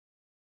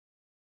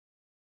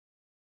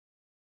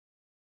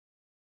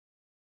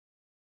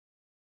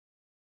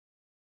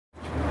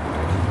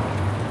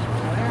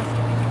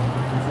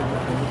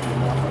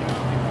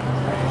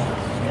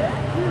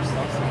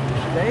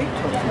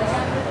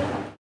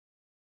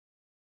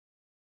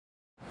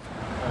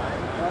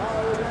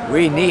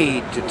We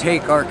need to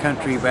take our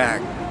country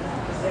back.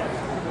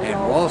 And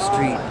Wall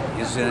Street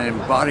is an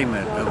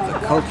embodiment of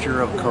the culture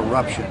of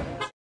corruption.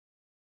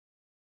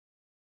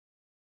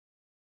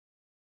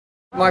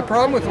 My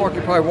problem with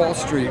Occupy Wall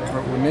Street,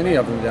 with many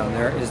of them down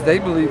there, is they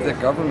believe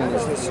that government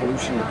is the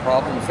solution to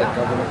problems that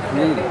government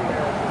created.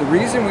 The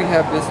reason we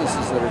have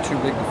businesses that are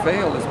too big to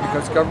fail is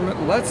because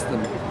government lets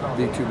them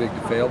be too big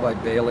to fail by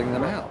bailing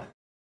them out.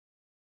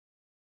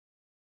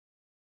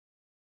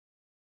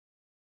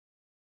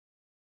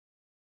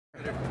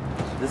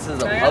 This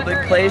is a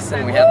public place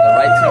and we have the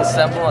right to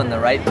assemble and the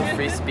right to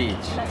free speech.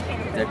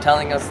 They're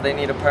telling us they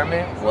need a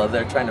permit? Well,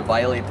 they're trying to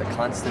violate the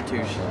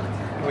Constitution.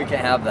 We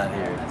can't have that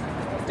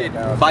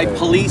here. By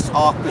police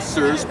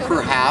officers,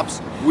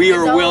 perhaps. We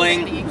are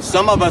willing,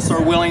 some of us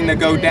are willing to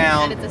go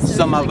down,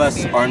 some of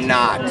us are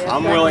not.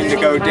 I'm willing to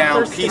go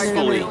down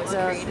peacefully.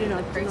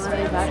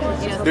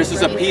 This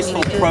is a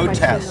peaceful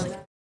protest.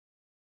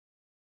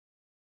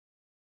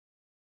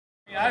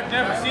 I've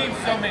never seen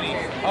so many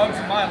hugs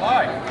in my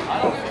life.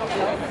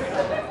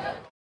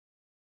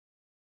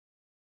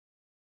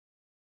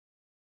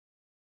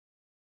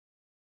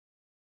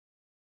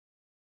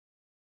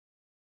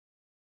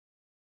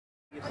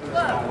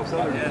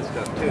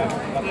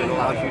 It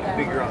allows you to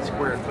figure out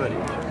square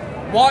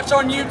footage. Watch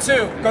on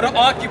YouTube. Go to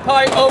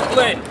Occupy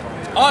Oakland,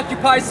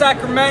 Occupy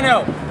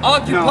Sacramento,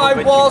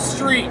 Occupy Wall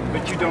Street.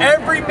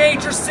 Every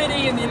major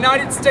city in the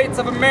United States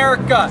of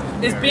America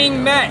is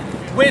being met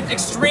with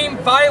extreme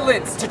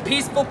violence to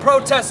peaceful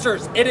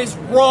protesters. It is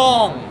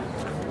wrong.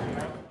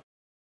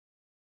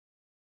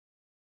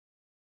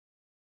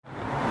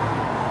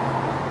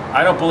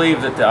 I don't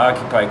believe that the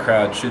Occupy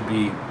crowd should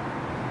be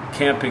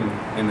camping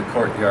in the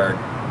courtyard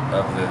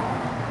of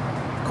the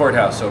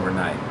courthouse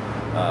overnight.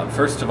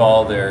 First of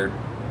all, they're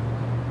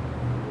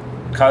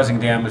causing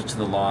damage to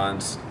the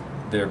lawns.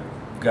 They've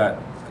got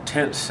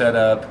tents set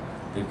up.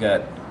 They've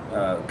got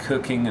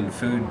cooking and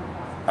food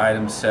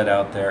items set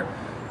out there.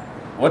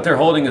 What they're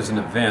holding is an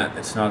event.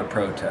 It's not a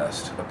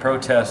protest. A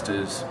protest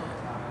is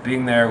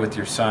being there with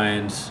your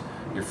signs,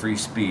 your free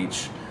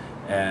speech,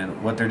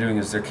 and what they're doing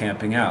is they're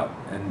camping out,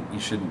 and you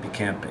shouldn't be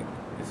camping.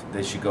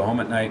 They should go home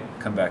at night,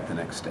 come back the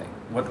next day.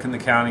 What can the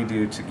county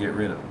do to get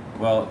rid of them?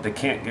 Well, they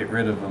can't get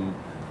rid of them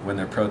when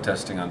they're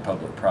protesting on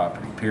public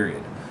property,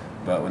 period.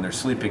 But when they're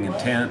sleeping in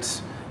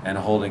tents and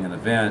holding an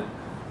event,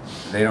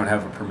 they don't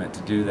have a permit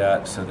to do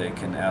that, so they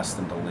can ask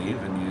them to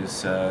leave and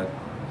use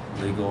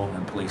legal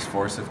and police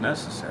force if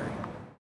necessary.